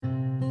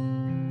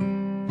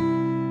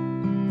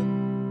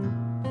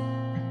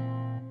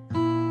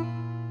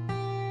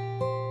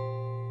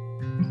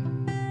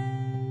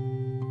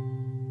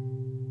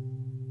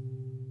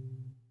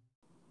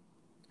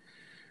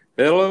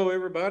Hello,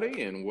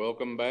 everybody, and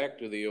welcome back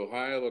to the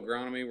Ohio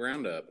Agronomy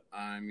Roundup.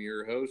 I'm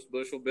your host,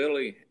 Bushel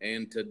Billy,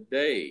 and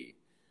today,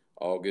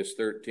 August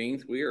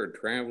 13th, we are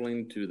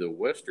traveling to the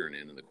western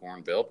end of the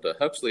Corn Belt to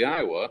Huxley,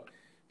 Iowa,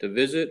 to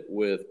visit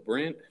with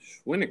Brent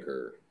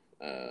Schwinneker,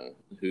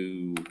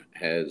 who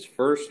has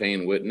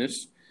firsthand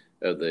witness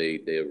of the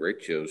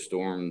derecho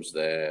storms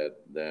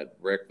that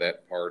wrecked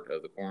that part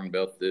of the Corn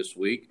Belt this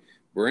week.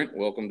 Brent,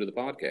 welcome to the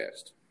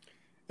podcast.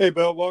 Hey,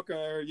 Bill, welcome.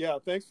 Yeah,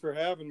 thanks for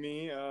having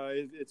me.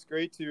 It's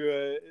great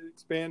to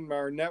expand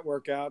our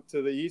network out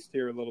to the east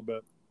here a little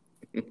bit.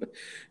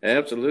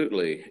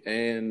 Absolutely.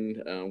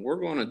 And we're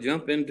going to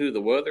jump into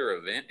the weather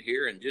event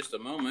here in just a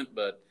moment,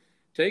 but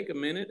take a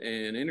minute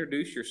and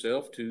introduce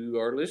yourself to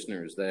our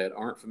listeners that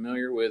aren't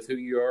familiar with who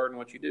you are and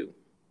what you do.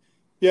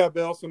 Yeah,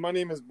 Bill. So my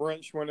name is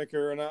Brent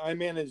Schwinneker, and I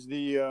manage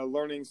the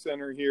Learning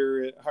Center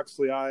here at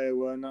Huxley,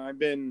 Iowa. And I've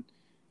been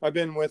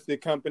with the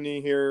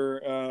company here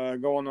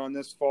going on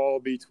this fall,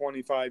 be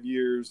 25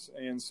 years.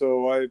 And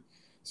so I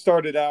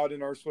started out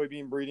in our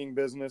soybean breeding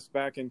business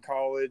back in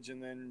college,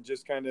 and then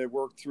just kind of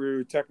worked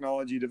through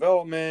technology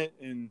development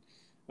and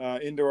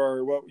into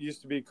our what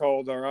used to be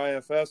called our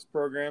IFS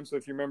program. So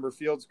if you remember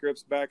Field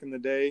Scripts back in the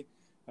day,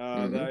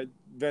 I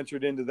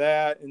ventured into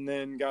that, and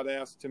then got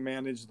asked to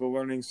manage the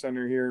Learning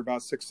Center here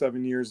about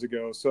 6-7 years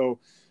ago. So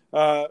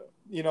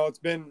it's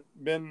been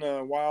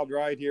a wild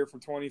ride here for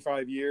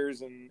 25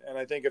 years. And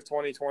I think if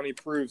 2020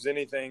 proves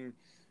anything,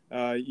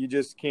 you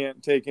just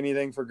can't take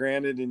anything for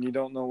granted, and you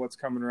don't know what's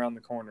coming around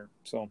the corner.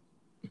 So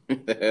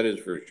that is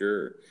for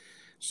sure.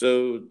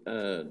 So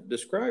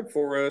describe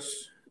for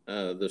us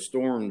the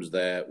storms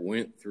that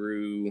went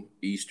through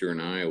eastern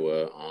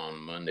Iowa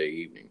on Monday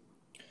evening.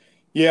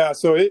 Yeah,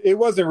 so it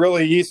wasn't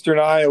really eastern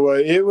Iowa.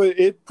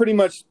 It pretty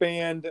much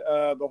spanned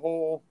the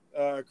whole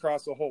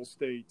across the whole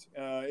state.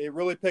 It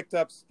really picked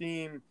up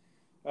steam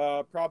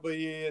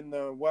probably in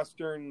the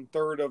western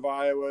third of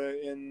Iowa,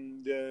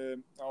 in the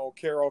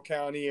Carroll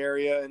County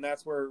area, and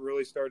that's where it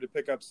really started to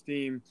pick up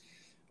steam.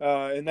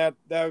 And that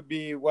would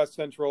be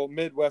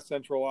Midwest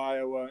central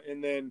Iowa,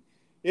 and then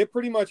it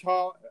pretty much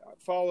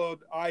followed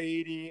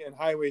I-80 and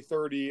Highway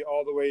 30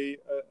 all the way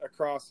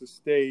across the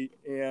state.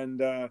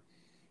 And and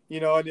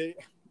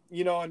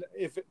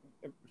if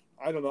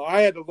I don't know,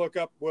 I had to look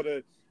up what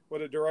a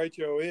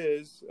derecho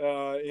is,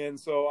 and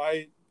so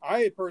I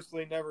had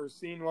personally never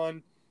seen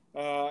one.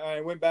 I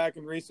went back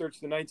and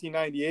researched the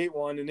 1998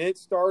 one, and it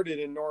started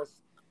in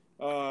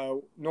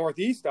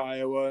northeast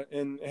Iowa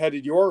and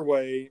headed your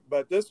way,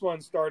 but this one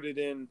started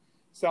in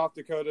South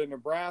Dakota,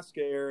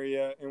 Nebraska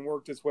area, and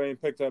worked its way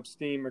and picked up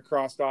steam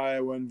across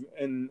Iowa,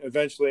 and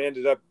eventually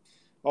ended up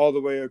all the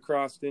way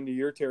across into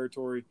your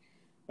territory.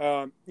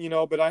 But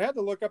I had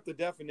to look up the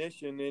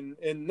definition,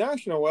 and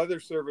National Weather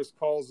Service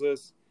calls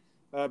this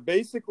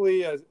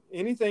basically as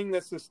anything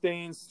that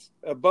sustains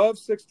above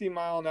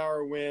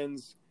 60-mile-an-hour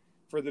winds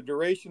for the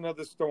duration of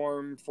the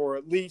storm for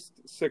at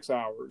least 6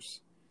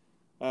 hours.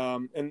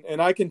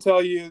 And I can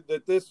tell you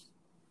that this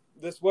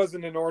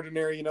wasn't an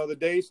ordinary, the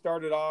day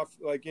started off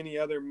like any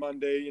other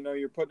Monday.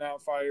 You're putting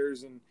out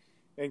fires and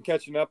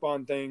catching up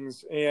on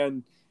things,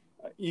 and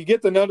you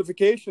get the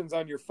notifications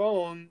on your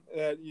phone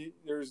that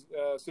there's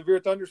severe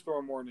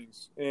thunderstorm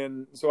warnings.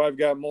 And so I've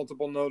got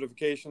multiple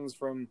notifications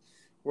from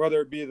whether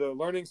it be the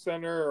Learning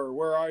Center or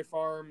where I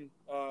farm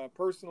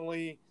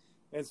personally.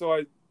 And so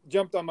I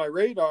jumped on my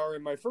radar,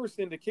 and my first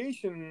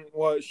indication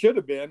should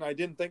have been, I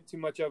didn't think too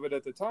much of it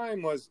at the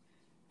time, was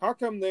how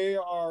come they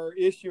are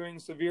issuing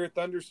severe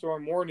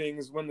thunderstorm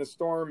warnings when the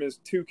storm is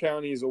 2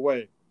 counties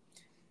away?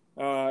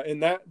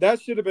 And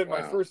that should have been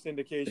my first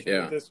indication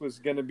that this was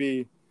going to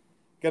be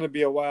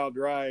a wild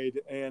ride.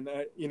 And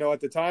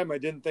at the time I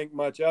didn't think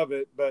much of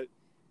it, but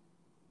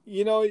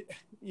you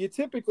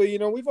typically,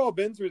 we've all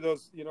been through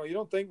those. You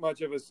don't think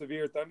much of a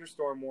severe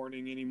thunderstorm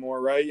warning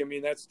anymore, right? I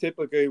mean, that's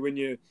typically when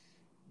you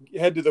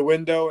head to the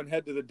window and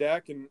head to the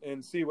deck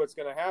and see what's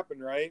going to happen,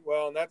 right?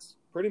 Well, and that's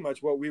pretty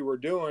much what we were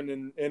doing,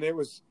 and it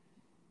was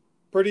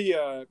pretty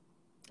I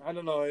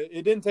don't know,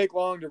 it didn't take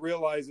long to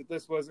realize that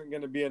this wasn't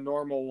going to be a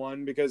normal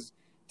one, because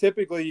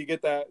typically you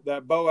get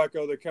that bow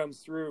echo that comes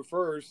through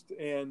first,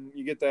 and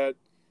you get that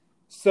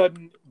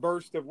sudden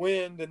burst of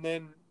wind, and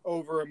then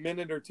over a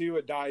minute or two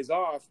it dies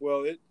off.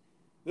 Well, it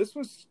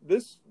was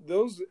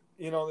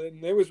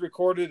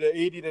recorded at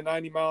 80 to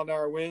 90 mile an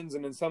hour winds,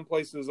 and in some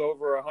places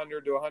over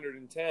 100 to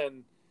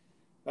 110.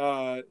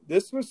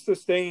 This was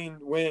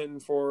sustained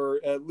wind for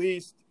at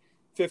least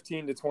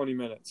 15 to 20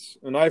 minutes,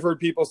 and I've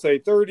heard people say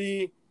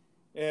 30.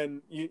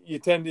 And you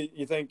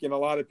think, a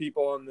lot of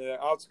people on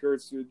the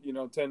outskirts,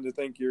 tend to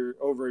think you're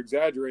over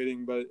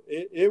exaggerating, but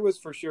it was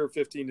for sure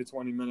 15 to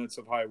 20 minutes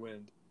of high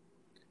wind.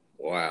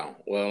 Wow.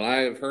 Well, I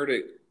have heard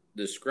it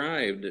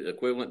described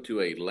equivalent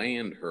to a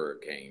land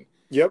hurricane.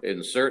 Yep.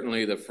 And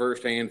certainly the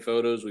firsthand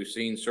photos we've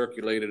seen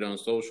circulated on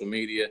social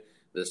media,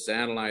 the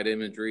satellite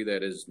imagery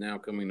that is now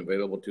coming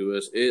available to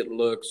us, it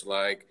looks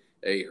like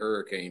a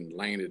hurricane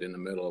landed in the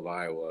middle of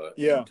Iowa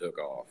and took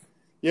off.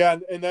 Yeah,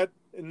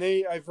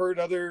 I've heard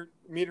other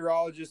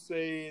meteorologists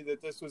say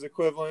that this was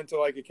equivalent to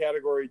like a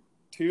Category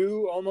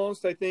 2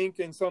 almost, I think,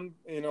 in some,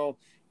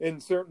 in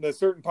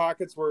certain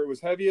pockets where it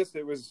was heaviest,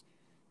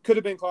 could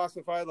have been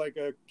classified like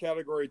a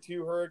category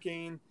 2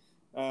 hurricane.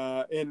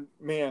 And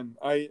man,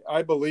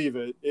 I believe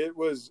it. It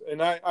was,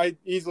 and I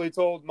easily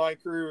told my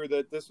crew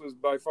that this was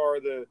by far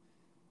the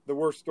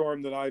worst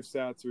storm that I've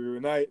sat through.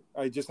 And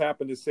I just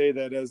happened to say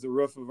that as the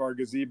roof of our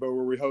gazebo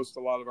where we host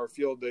a lot of our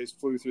field days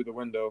flew through the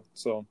window.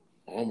 So,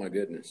 oh my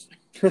goodness.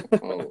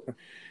 Oh.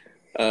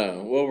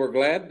 Well, we're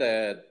glad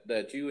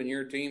that you and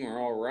your team are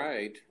all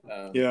right.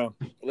 Yeah.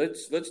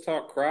 Let's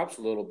talk crops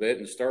a little bit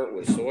and start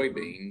with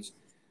soybeans.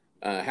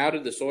 How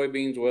did the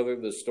soybeans weather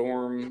the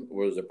storm?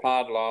 Was there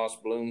pod loss,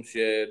 bloom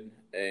shed,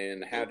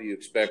 and how do you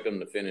expect them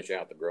to finish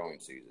out the growing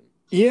season?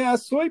 Yeah,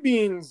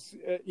 soybeans,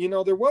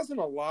 there wasn't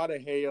a lot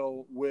of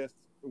hail with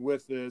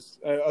this,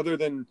 other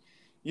than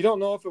you don't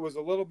know if it was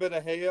a little bit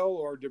of hail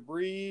or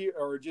debris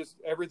or just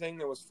everything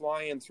that was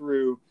flying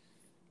through.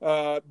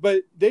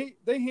 But they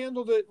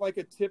handled it like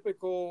a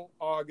typical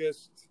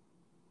August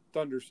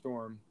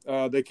thunderstorm.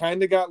 They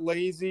kind of got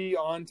lazy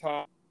on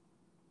top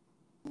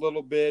a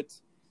little bit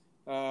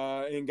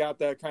and got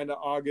that kind of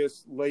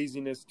August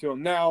laziness to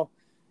them. Now,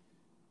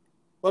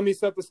 let me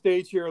set the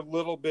stage here a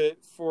little bit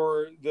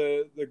for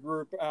the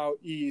group out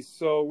east.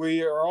 So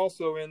we are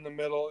also in the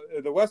middle,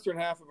 the western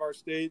half of our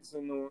state's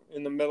in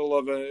the middle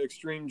of an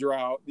extreme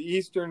drought. The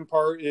eastern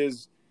part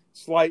is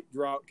slight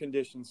drought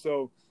conditions.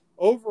 So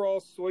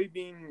overall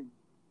soybean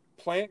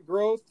plant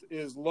growth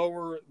is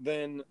lower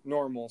than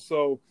normal.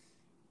 So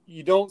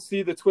you don't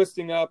see the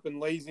twisting up and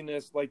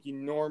laziness like you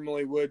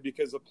normally would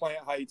because the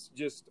plant heights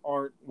just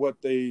aren't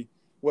what they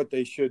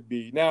should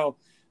be. Now,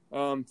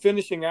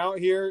 finishing out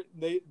here,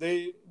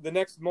 they the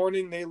next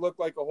morning they look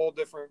like a whole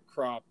different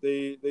crop.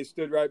 They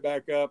stood right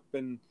back up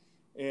and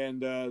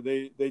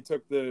they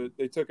took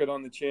it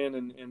on the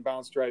chin and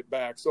bounced right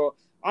back. So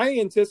I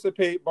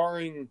anticipate,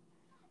 barring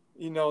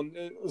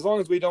as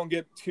long as we don't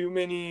get too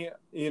many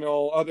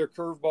other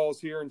curveballs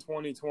here in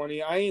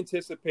 2020, I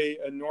anticipate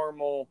a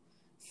normal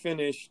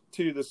finish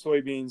to the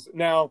soybeans.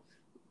 Now,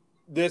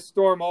 this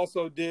storm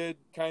also did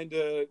kind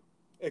of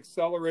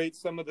accelerate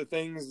some of the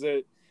things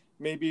that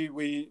maybe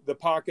the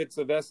pockets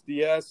of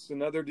SDS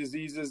and other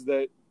diseases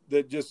that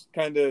just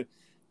kind of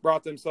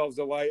brought themselves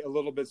to light a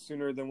little bit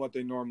sooner than what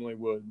they normally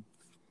would.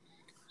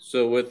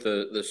 So with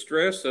the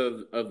stress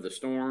of the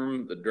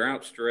storm, the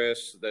drought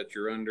stress that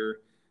you're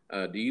under,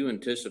 do you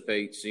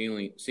anticipate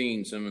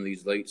seeing some of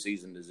these late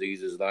season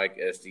diseases like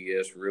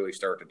SDS really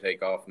start to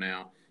take off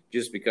now,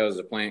 just because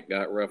the plant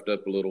got roughed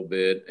up a little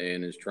bit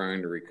and is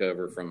trying to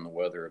recover from the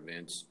weather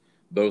events,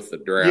 both the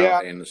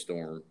drought and the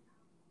storm?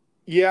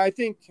 Yeah, I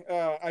think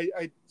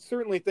I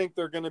certainly think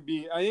they're going to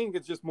be. I think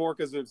it's just more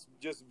because it's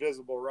just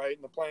visible, right?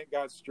 And the plant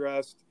got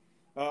stressed.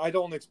 I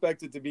don't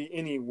expect it to be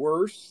any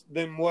worse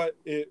than what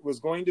it was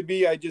going to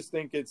be. I just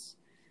think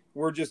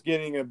we're just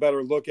getting a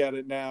better look at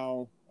it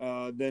now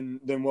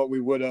than what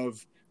we would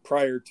have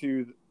prior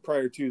to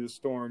the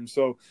storm.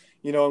 So,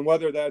 and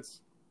whether that's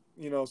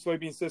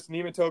soybean cyst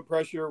nematode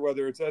pressure,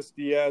 whether it's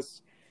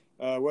SDS,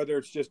 whether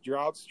it's just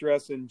drought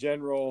stress in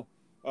general,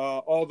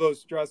 all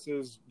those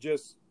stresses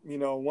just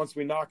once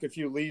we knock a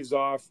few leaves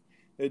off,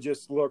 it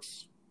just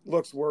looks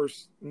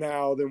worse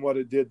now than what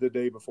it did the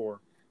day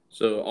before.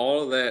 So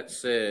all of that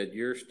said,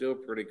 you're still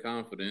pretty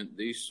confident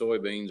these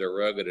soybeans are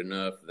rugged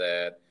enough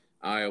that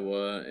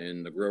Iowa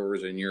and the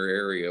growers in your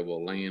area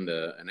will land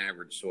an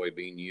average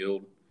soybean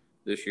yield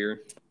this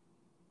year?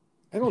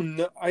 I don't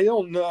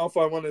know if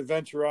I want to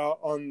venture out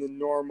on the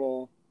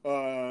normal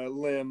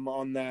limb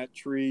on that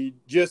tree,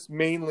 just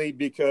mainly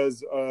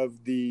because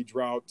of the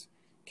drought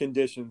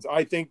conditions.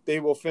 I think they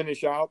will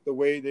finish out the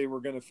way they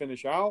were going to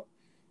finish out,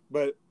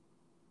 but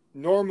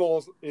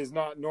normal is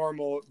not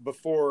normal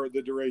before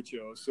the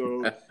derecho.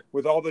 So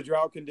with all the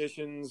drought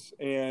conditions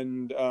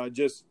and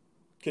just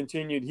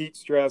continued heat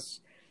stress,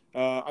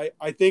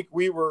 I think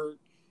we were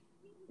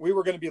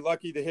going to be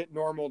lucky to hit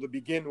normal to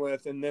begin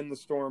with, and then the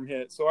storm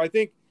hit. So I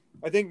think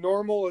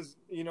normal is,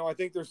 I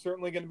think there's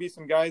certainly going to be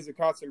some guys that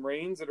caught some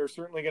rains that are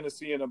certainly going to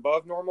see an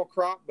above normal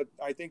crop, but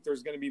I think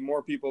there's going to be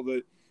more people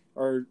that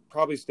are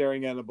probably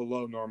staring at a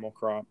below normal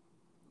crop.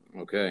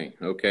 Okay.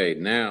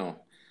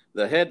 Now,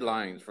 the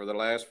headlines for the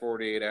last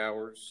 48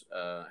 hours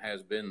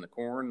has been the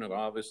corn.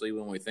 Obviously,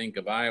 when we think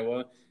of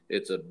Iowa,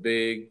 it's a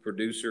big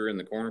producer in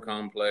the corn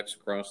complex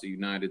across the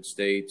United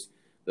States.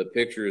 The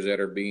pictures that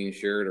are being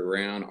shared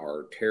around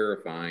are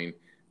terrifying.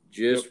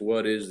 Just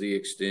what is the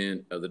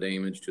extent of the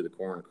damage to the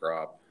corn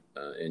crop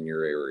in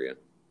your area?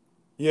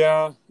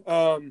 Yeah,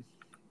 and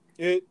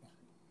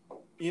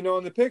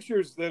the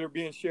pictures that are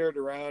being shared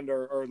around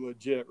are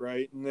legit,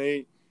 right? And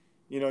they,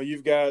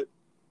 you've got,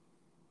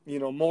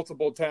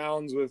 multiple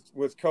towns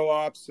with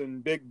co-ops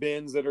and big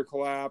bins that are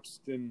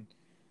collapsed, and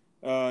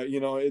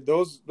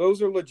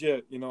those are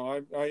legit.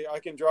 I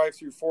can drive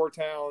through 4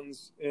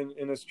 towns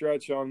in a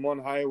stretch on one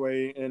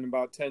highway in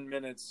about 10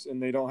 minutes,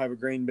 and they don't have a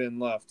grain bin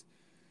left.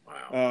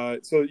 Wow.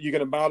 So you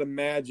can about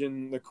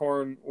imagine the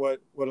corn,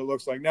 what it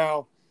looks like.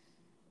 Now,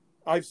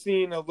 I've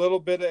seen a little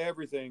bit of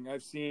everything.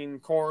 I've seen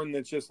corn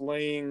that's just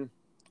laying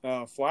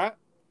flat.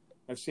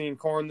 I've seen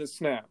corn that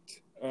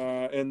snapped,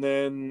 and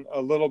then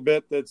a little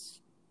bit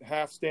that's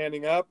half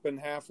standing up and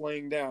half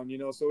laying down.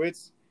 So it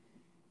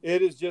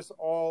is just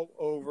all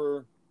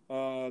over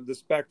the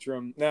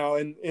spectrum. Now,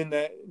 in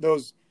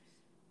those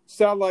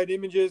satellite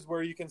images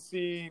where you can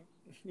see,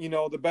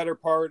 the better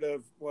part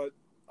of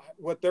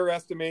what they're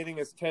estimating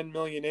is 10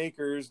 million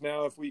acres.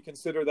 Now, if we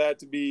consider that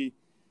to be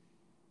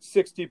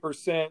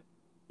 60%,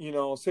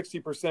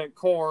 60%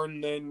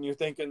 corn, then you're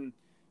thinking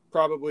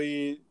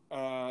probably,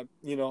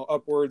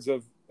 upwards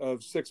of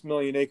 6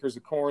 million acres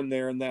of corn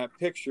there in that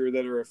picture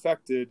that are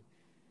affected.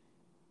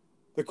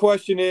 The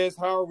question is,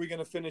 how are we going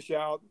to finish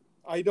out?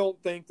 I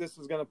don't think this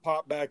is going to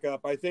pop back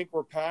up. I think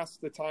we're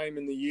past the time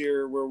in the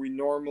year where we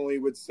normally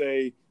would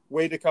say,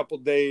 wait a couple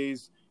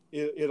days,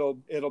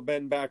 it'll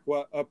bend back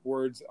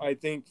upwards. I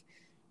think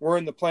we're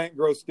in the plant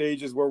growth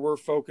stages where we're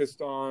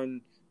focused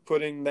on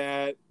putting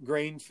that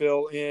grain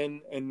fill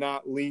in and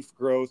not leaf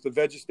growth. The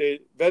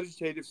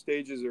vegetative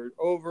stages are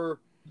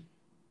over.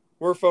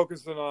 We're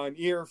focusing on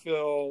ear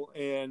fill,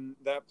 and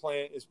that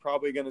plant is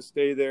probably going to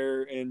stay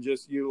there and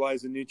just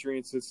utilize the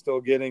nutrients it's still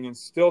getting and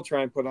still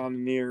try and put on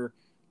an ear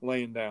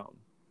laying down.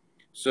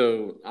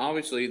 So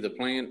obviously the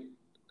plant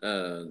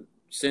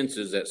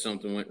senses that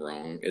something went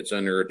wrong. It's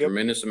under a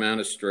tremendous amount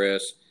of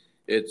stress.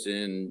 It's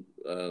in,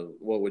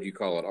 what would you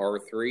call it,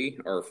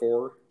 R3,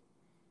 R4?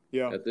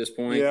 Yeah. At this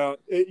point?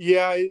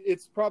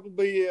 It's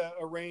probably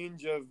a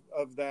range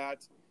of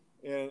that.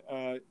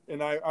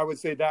 And I would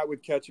say that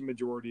would catch a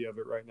majority of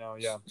it right now.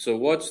 Yeah. So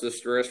what's the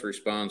stress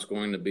response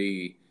going to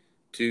be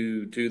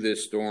to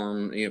this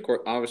storm?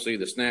 Obviously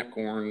the snap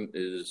corn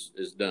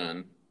is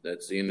done.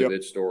 That's the end of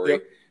its story.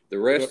 The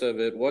rest of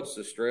it, what's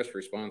the stress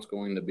response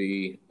going to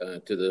be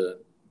to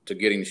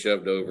getting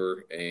shoved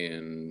over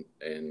and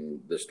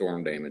the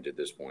storm damage at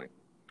this point?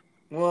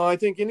 Well, I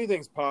think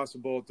anything's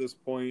possible at this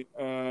point.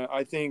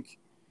 I think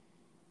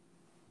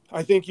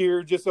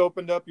you're just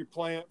opened up your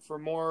plant for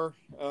more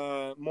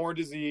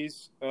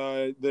disease.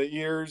 The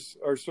ears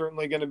are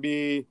certainly going to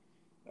be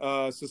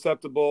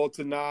susceptible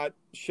to not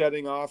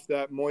shedding off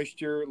that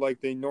moisture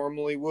like they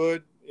normally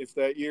would. If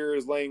that ear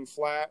is laying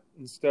flat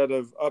instead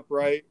of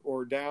upright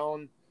or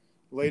down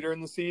later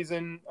in the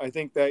season, I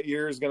think that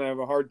ear is going to have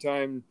a hard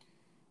time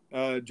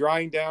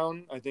drying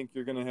down. I think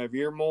you're going to have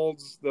ear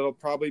molds. That'll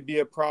probably be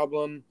a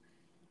problem.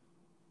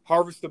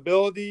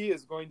 Harvestability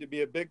is going to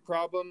be a big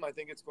problem. I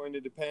think it's going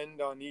to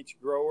depend on each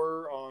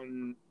grower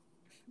on,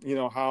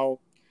 how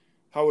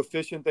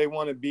efficient they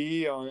want to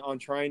be on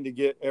trying to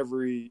get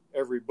every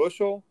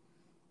bushel.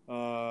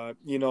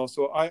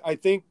 So I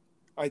think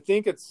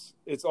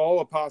it's all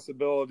a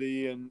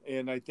possibility,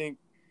 and I think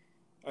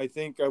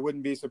I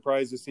wouldn't be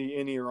surprised to see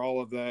any or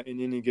all of that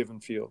in any given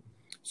field.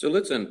 So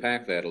let's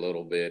unpack that a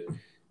little bit.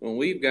 When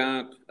we've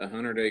got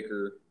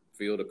 100-acre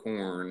field of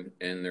corn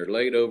and they're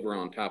laid over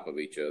on top of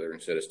each other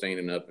instead of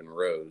standing up in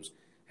rows,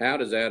 how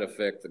does that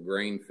affect the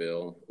grain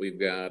fill? We've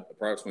got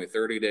approximately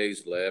 30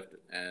 days left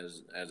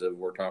as of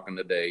we're talking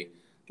today,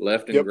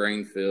 left in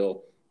grain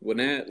fill. When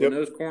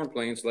those corn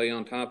plants lay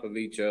on top of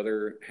each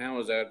other, how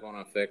is that going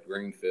to affect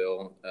grain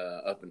fill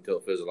up until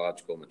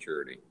physiological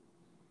maturity?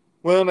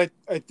 Well,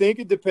 I think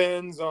it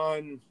depends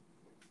on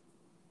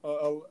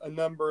a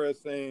number of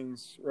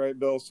things, right,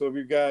 Bill? So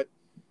we've got,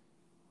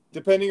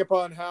 depending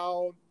upon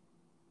how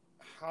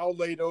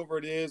laid over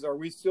it is, are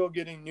we still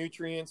getting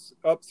nutrients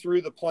up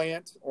through the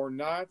plant or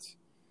not?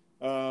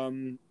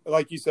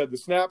 Like you said, the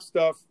snap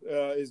stuff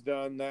is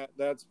done.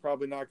 That's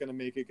probably not going to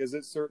make it because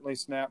it's certainly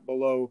snapped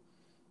below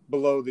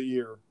the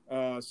ear.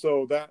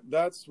 So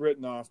that's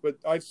written off. But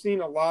I've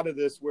seen a lot of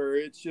this where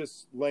it's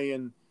just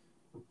laying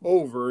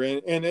over,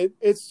 and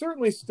it's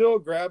certainly still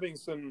grabbing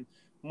some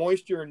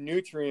moisture and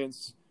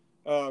nutrients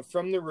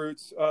from the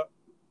roots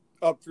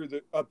up through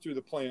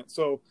the plant.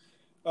 So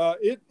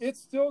it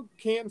still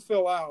can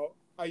fill out.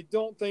 I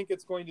don't think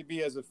it's going to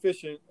be as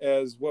efficient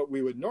as what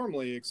we would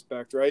normally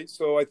expect, right?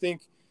 So I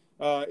think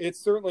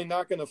it's certainly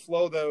not going to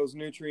flow those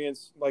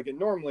nutrients like it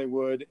normally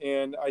would.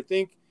 And I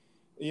think,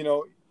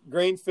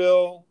 grain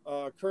fill,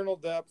 kernel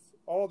depth,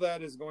 all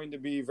that is going to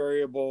be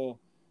variable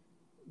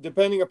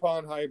depending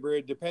upon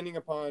hybrid, depending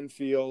upon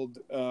field.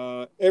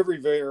 Every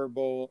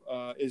variable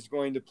is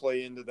going to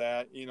play into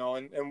that,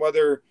 and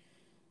whether,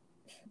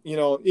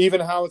 even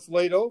how it's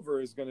laid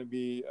over is going to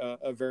be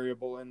a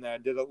variable in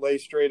that. Did it lay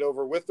straight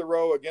over with the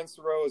row, against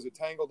the row? Is it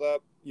tangled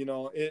up?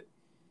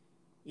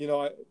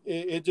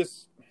 It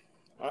just,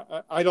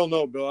 I don't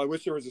know, Bill. I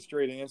wish there was a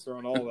straight answer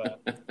on all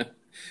that.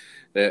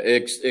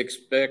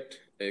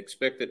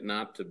 Expect it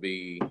not to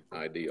be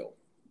ideal.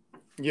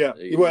 Yeah.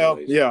 Well,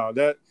 yeah,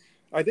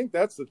 I think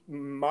that's the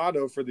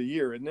motto for the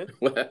year, isn't it?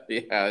 Well,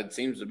 yeah, it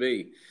seems to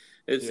be.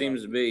 It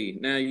seems to be.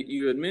 Now,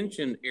 you had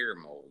mentioned ear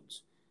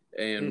molds.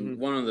 And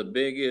one of the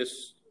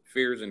biggest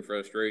fears and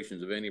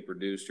frustrations of any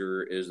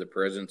producer is the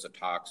presence of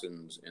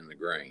toxins in the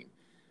grain.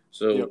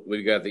 So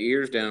we've got the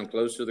ears down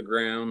close to the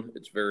ground.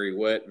 It's very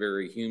wet,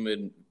 very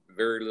humid,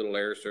 very little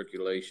air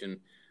circulation.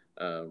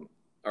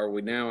 are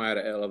we now at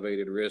an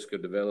elevated risk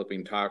of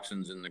developing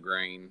toxins in the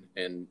grain?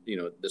 And,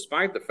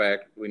 despite the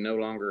fact we no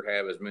longer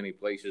have as many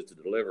places to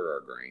deliver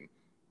our grain,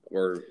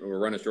 we're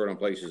running short on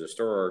places to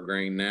store our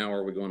grain. Now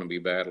are we going to be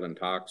battling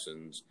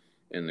toxins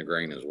in the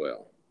grain as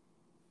well?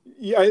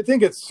 Yeah, I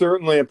think it's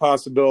certainly a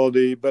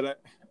possibility,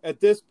 but at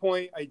this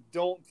point, I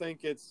don't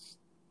think it's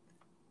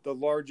the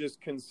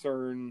largest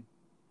concern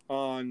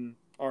on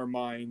our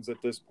minds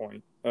at this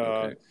point.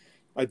 Okay.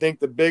 I think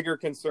the bigger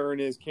concern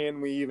is,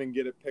 can we even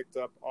get it picked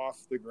up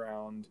off the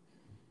ground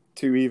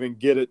to even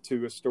get it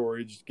to a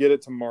storage, get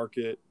it to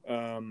market?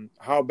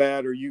 How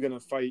bad are you going to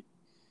fight,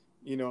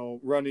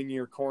 running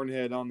your corn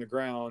head on the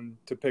ground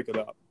to pick it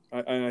up?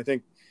 And I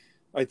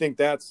think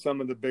that's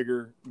some of the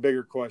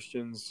bigger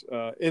questions,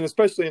 and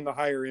especially in the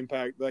higher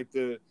impact, like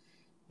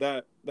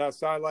that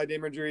satellite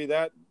imagery.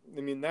 That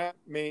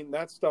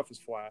stuff is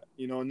flat,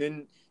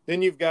 and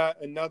then you've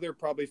got another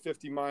probably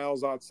 50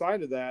 miles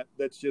outside of that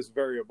that's just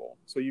variable.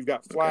 So you've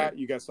got flat,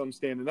 You got some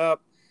standing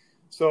up.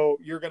 So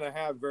you're going to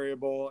have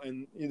variable,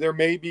 and there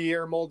may be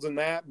air molds in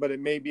that, but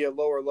it may be at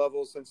lower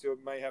levels since you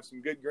might have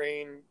some good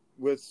grain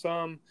with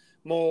some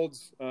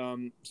molds.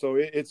 So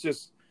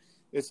it's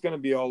going to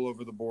be all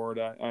over the board.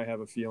 I have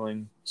a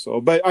feeling. So,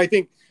 but I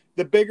think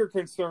the bigger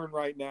concern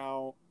right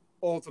now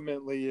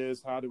ultimately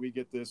is, how do we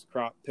get this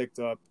crop picked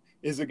up?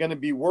 Is it going to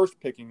be worth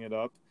picking it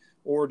up,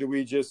 or do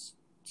we just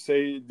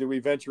say, do we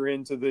venture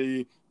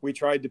into we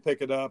tried to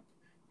pick it up,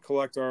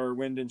 collect our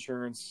wind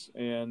insurance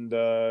and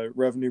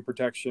revenue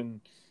protection,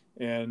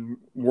 and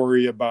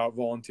worry about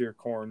volunteer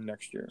corn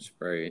next year?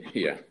 Right.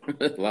 Yeah.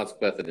 Lots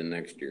better than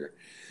next year.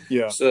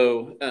 Yeah.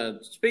 So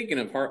speaking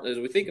of, as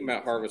we think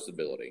about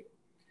harvestability,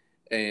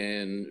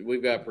 and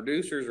we've got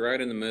producers right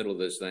in the middle of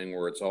this thing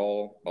where it's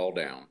all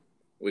down.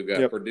 We've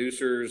got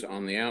producers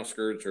on the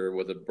outskirts or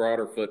with a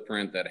broader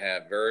footprint that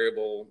have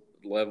variable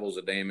levels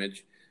of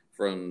damage,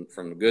 from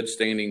good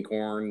standing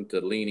corn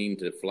to leaning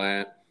to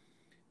flat.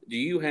 Do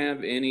you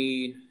have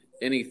any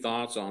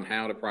thoughts on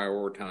how to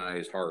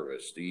prioritize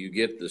harvest? Do you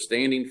get the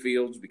standing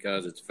fields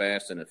because it's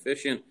fast and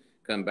efficient,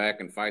 come back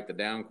and fight the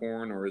down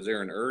corn, or is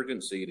there an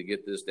urgency to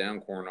get this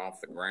down corn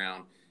off the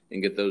ground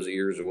and get those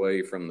ears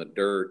away from the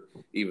dirt,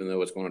 even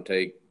though it's going to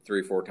take 3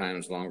 or 4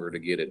 times longer to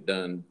get it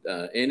done?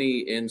 Any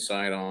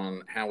insight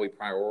on how we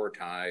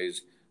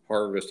prioritize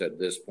harvest at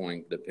this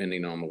point,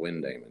 depending on the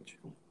wind damage?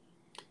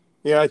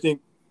 Yeah, I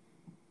think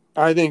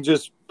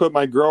just put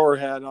my grower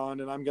hat on,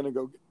 and I'm going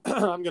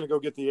to go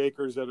get the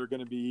acres that are going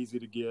to be easy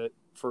to get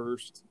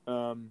first.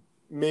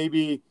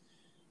 Maybe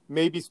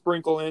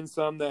sprinkle in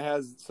some that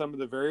has some of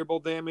the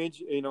variable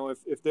damage.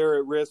 If they're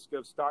at risk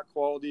of stock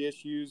quality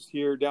issues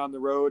here down the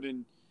road,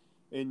 and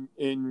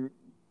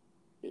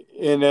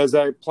as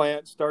that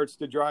plant starts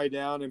to dry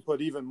down and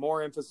put even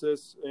more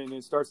emphasis, and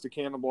it starts to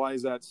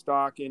cannibalize that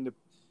stock into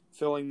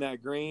filling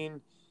that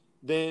grain,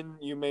 then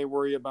you may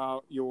worry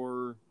about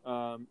your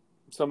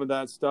some of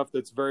that stuff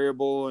that's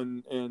variable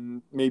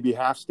and maybe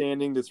half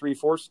standing to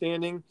 3/4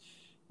 standing.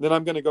 Then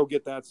I'm going to go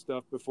get that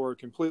stuff before it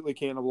completely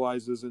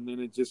cannibalizes, and then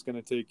it's just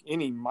going to take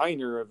any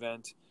minor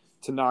event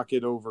to knock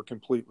it over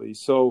completely.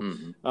 So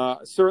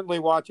certainly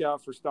watch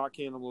out for stock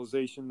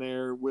cannibalization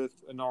there with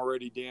an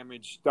already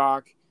damaged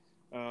stock.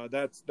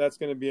 That's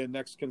going to be a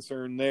next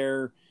concern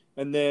there.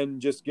 And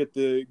then just get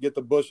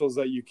the bushels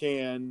that you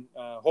can.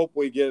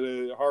 Hopefully get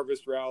a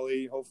harvest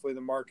rally. Hopefully the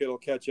market will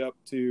catch up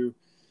to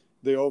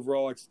the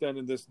overall extent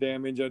of this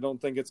damage. I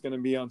don't think it's going to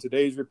be on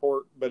today's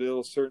report, but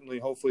it'll certainly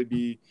hopefully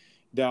be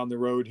down the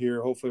road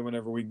here, hopefully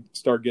whenever we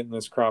start getting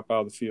this crop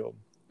out of the field.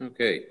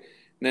 Okay.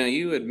 Now,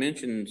 you had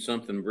mentioned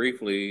something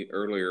briefly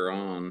earlier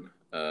on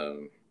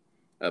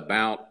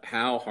about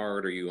how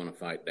hard are you going to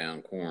fight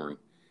down corn.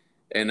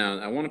 And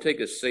I want to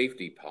take a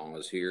safety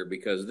pause here,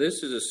 because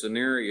this is a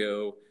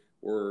scenario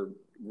where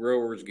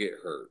growers get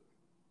hurt.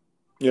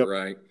 Yep.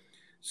 Right.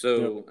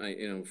 So,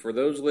 for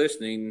those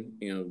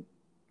listening,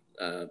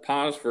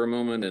 pause for a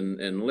moment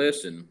and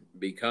listen,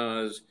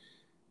 because,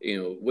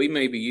 we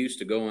may be used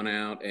to going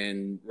out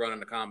and running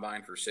the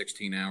combine for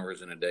 16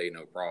 hours in a day,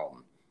 no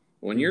problem.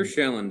 When you're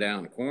shelling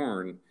down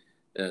corn,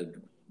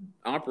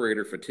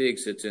 operator fatigue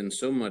sits in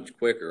so much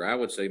quicker. I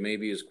would say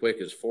maybe as quick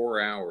as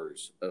 4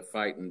 hours of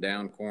fighting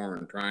down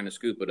corn, trying to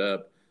scoop it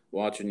up,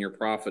 watching your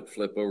profit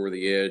flip over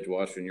the edge,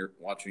 watching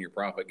your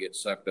profit get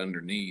sucked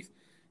underneath.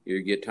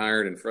 You get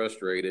tired and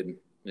frustrated,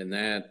 and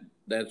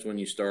that's when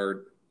you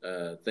start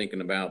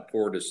thinking about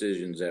poor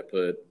decisions that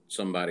put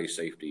somebody's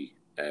safety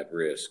at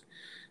risk.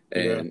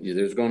 And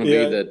there's going to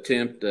be the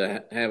attempt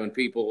to having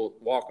people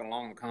walking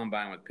along the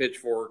combine with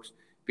pitchforks,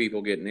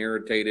 people getting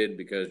irritated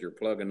because you're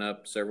plugging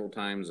up several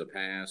times a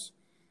pass.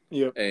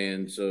 Yep.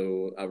 And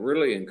so I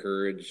really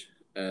encourage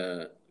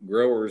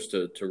growers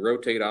to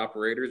rotate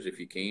operators if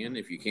you can.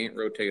 If you can't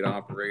rotate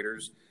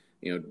operators,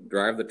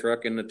 drive the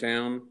truck into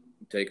town,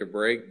 take a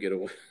break,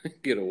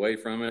 get away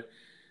from it.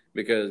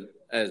 Because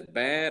as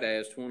bad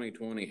as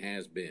 2020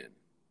 has been,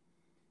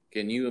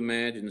 can you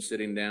imagine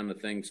sitting down to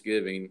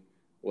Thanksgiving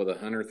with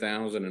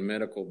 $100,000 in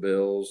medical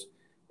bills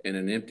and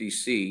an empty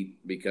seat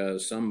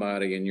because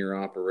somebody in your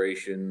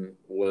operation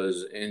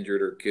was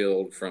injured or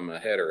killed from a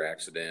header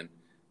accident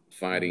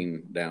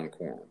fighting down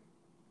corn.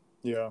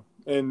 Yeah.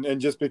 And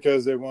just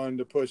because they wanted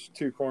to push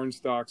 2 corn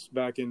stalks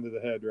back into the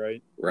head,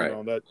 right? Right.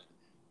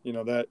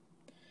 That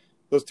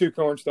those 2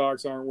 corn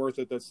stalks aren't worth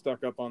it. That's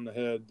stuck up on the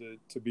head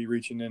to be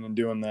reaching in and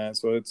doing that.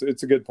 So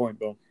it's a good point,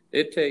 Bill.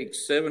 It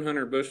takes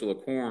 700 bushel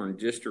of corn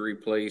just to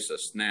replace a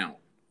snout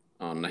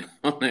on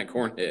that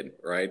corn head,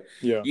 right?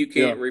 Yeah. You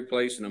can't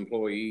replace an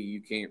employee.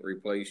 You can't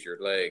replace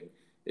your leg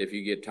if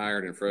you get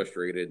tired and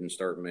frustrated and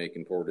start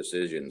making poor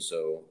decisions.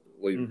 So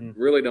we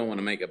really don't want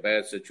to make a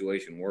bad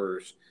situation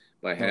worse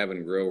by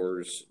having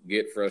growers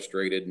get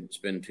frustrated and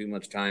spend too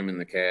much time in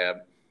the cab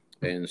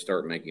and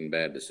start making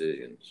bad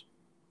decisions.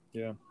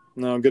 Yeah.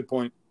 No, good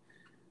point.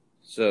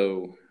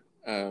 So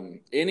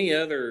any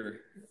other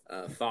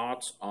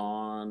thoughts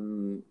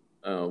on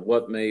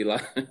what may well,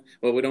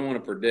 we don't want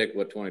to predict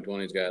what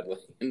 2020's got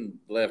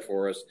left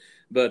for us,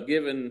 but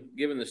given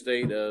the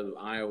state of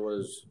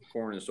Iowa's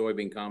corn and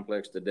soybean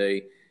complex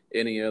today,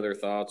 any other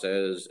thoughts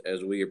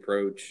as we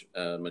approach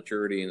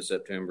maturity in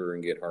September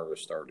and get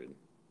harvest started?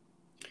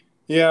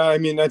 Yeah, I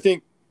mean, I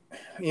think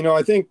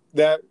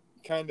that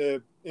kind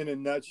of in a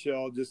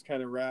nutshell just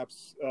kind of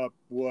wraps up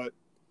what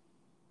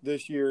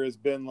this year has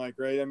been like,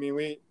 right? I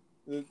mean,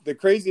 the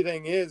crazy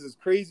thing is, as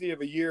crazy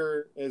of a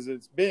year as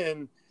it's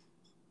been,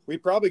 we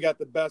probably got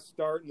the best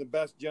start and the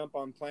best jump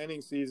on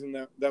planting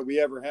season that we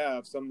ever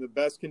have. Some of the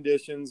best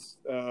conditions,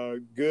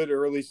 good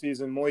early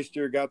season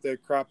moisture, got the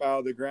crop out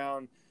of the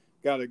ground,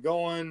 got it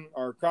going.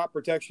 Our crop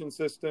protection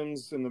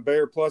systems and the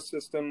Bayer Plus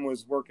system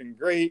was working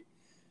great.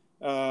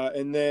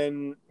 And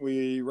then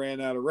we ran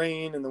out of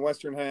rain in the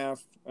western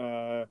half.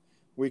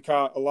 We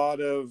caught a lot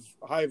of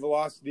high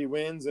velocity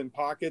winds and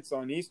pockets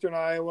on eastern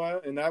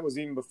Iowa, and that was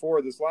even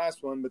before this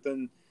last one. But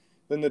then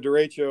the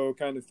derecho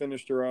kind of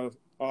finished her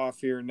off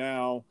here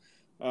now.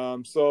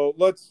 So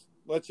let's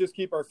just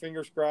keep our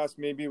fingers crossed.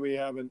 Maybe we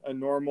have a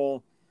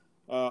normal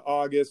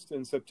August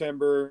and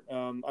September.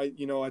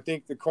 I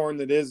think the corn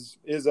that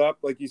is up,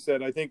 like you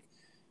said, I think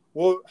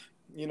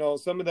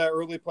some of that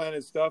early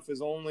planted stuff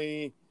is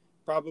only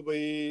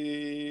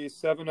probably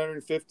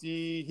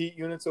 750 heat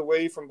units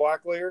away from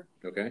black layer.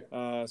 Okay.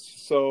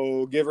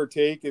 So give or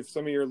take, if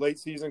some of your late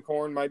season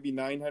corn might be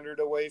 900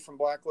 away from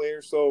black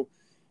layer. So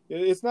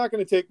it's not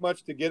going to take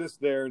much to get us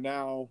there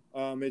now.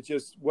 It's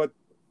just, what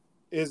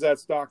is that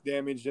stock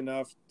damaged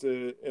enough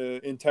to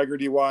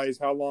integrity wise?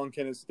 How long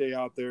can it stay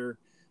out there?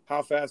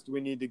 How fast do we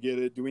need to get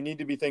it? Do we need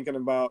to be thinking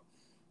about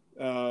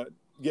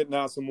getting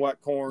out some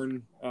wet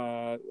corn?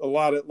 A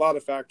lot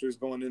of factors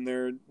going in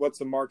there. What's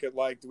the market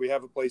like? Do we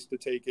have a place to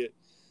take it?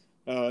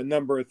 A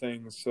number of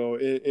things. So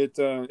it's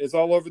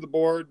all over the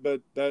board,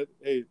 but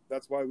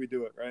that's why we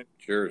do it, right?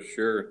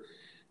 Sure.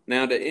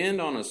 Now, to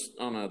end on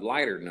a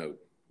lighter note,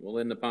 we'll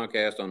end the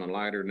podcast on a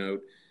lighter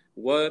note.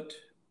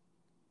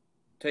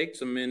 Take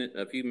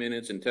a few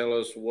minutes and tell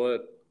us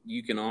what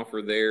you can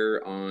offer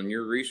there on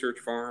your research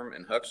farm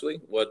in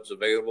Huxley, what's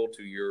available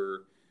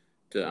to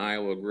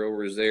Iowa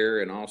growers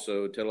there, and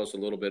also tell us a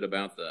little bit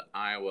about the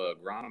Iowa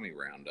Agronomy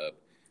Roundup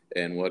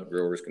and what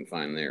growers can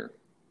find there.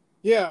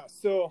 Yeah,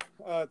 so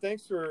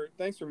thanks for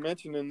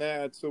mentioning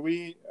that. So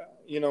we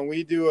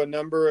do a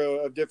number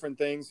of different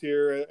things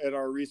here at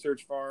our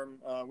research farm.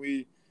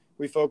 We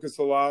focus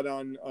a lot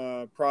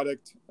on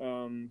product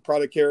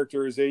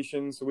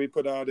characterization. So we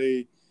put out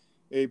a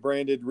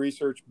branded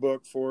research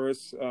book for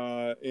us,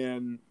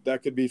 and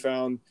that could be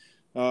found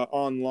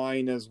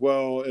online as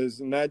well,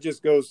 and that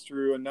just goes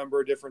through a number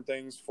of different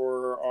things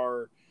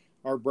for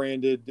our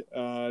branded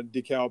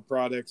DeKalb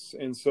products.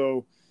 And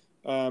so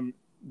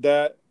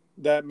that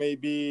may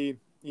be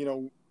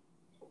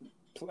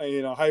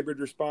hybrid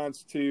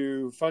response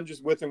to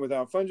fungus with and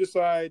without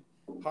fungicide,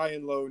 high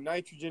and low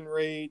nitrogen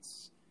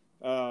rates,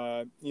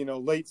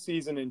 late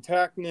season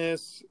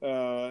intactness,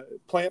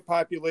 plant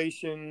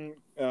population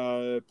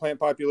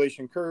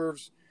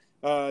curves.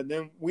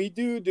 Then we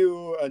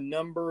do a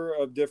number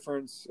of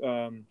different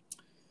kind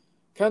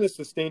of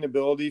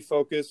sustainability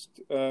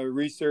focused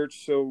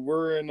research. So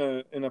we're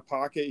in a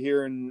pocket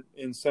here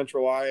in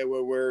central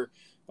Iowa where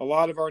a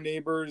lot of our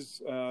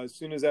neighbors, as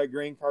soon as that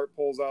grain cart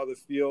pulls out of the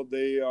field,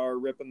 they are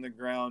ripping the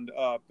ground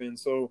up. And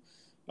so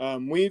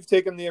we've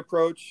taken the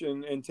approach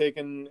and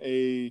taken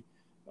a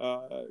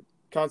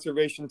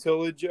conservation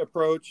tillage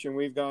approach, and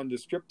we've gone to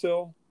strip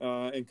till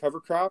and cover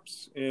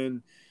crops.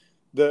 And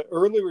the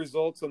early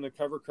results on the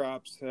cover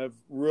crops have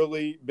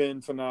really been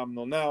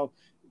phenomenal. Now,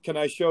 can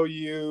I show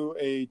you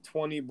a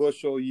 20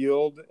 bushel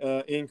yield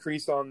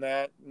increase on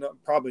that? No,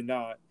 probably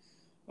not.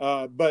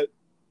 But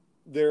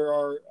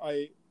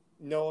I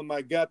know in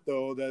my gut,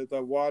 though, that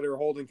the water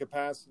holding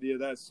capacity of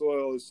that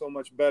soil is so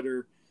much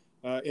better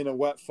in a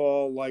wet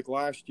fall like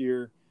last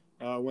year.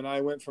 When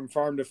I went from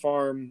farm to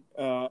farm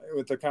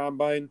with the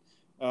combine,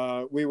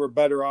 we were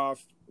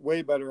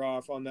way better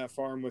off on that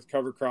farm with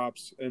cover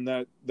crops and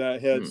that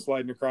head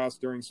sliding across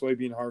during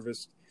soybean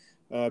harvest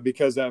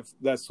because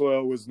that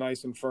soil was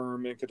nice and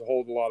firm and could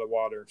hold a lot of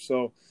water.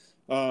 So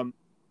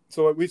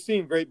so we've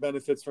seen great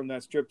benefits from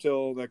that strip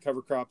till, that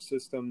cover crop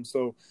system.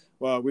 So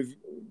we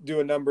do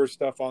a number of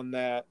stuff on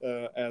that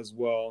as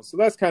well. So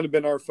that's kind of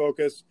been our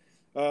focus.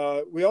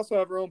 We also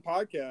have our own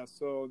podcast.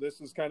 So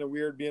this is kind of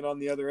weird being on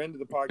the other end of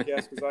the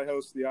podcast because I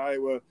host the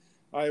Iowa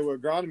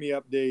Agronomy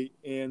Update.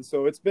 And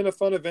so it's been a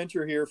fun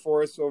adventure here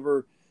for us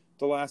over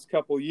the last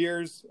couple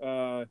years,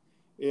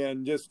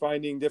 and just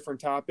finding different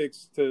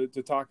topics to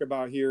talk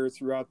about here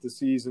throughout the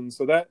season.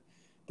 So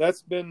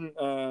that's been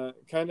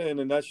kind of in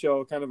a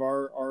nutshell, kind of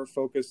our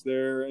focus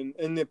there.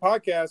 And the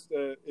podcast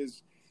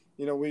is,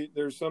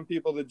 there's some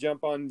people that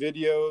jump on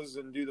videos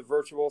and do the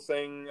virtual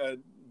thing a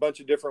bunch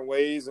of different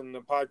ways. And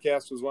the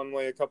podcast was one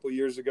way a couple of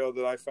years ago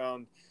that I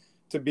found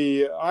to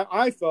be,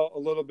 I felt a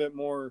little bit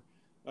more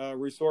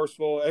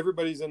resourceful.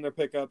 Everybody's in their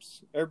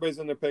pickups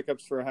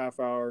for a half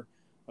hour.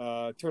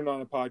 Turn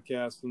on a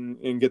podcast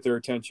and get their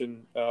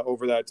attention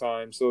over that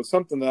time. So it's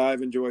something that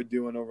I've enjoyed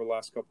doing over the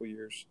last couple of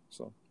years.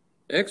 So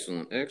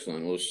excellent.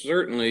 Well,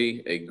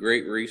 certainly a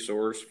great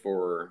resource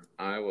for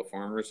Iowa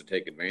farmers to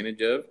take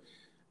advantage of.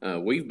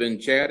 We've been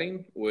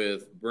chatting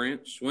with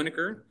Brent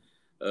Swiniker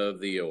of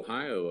the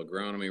Ohio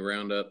Agronomy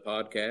Roundup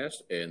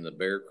podcast and the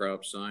Bayer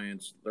Crop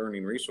Science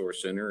Learning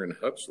Resource Center in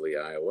Huxley,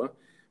 Iowa.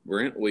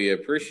 Brent, we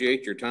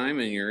appreciate your time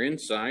and your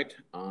insight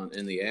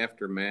in the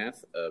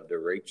aftermath of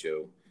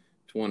derecho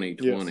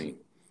 2020.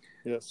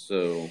 Yes.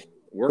 So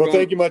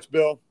thank you much,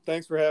 Bill.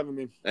 Thanks for having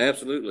me.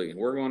 Absolutely.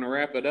 We're going to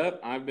wrap it up.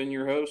 I've been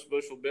your host,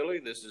 Bushel Billy.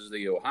 This is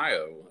the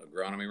Ohio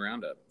Agronomy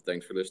Roundup.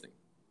 Thanks for listening.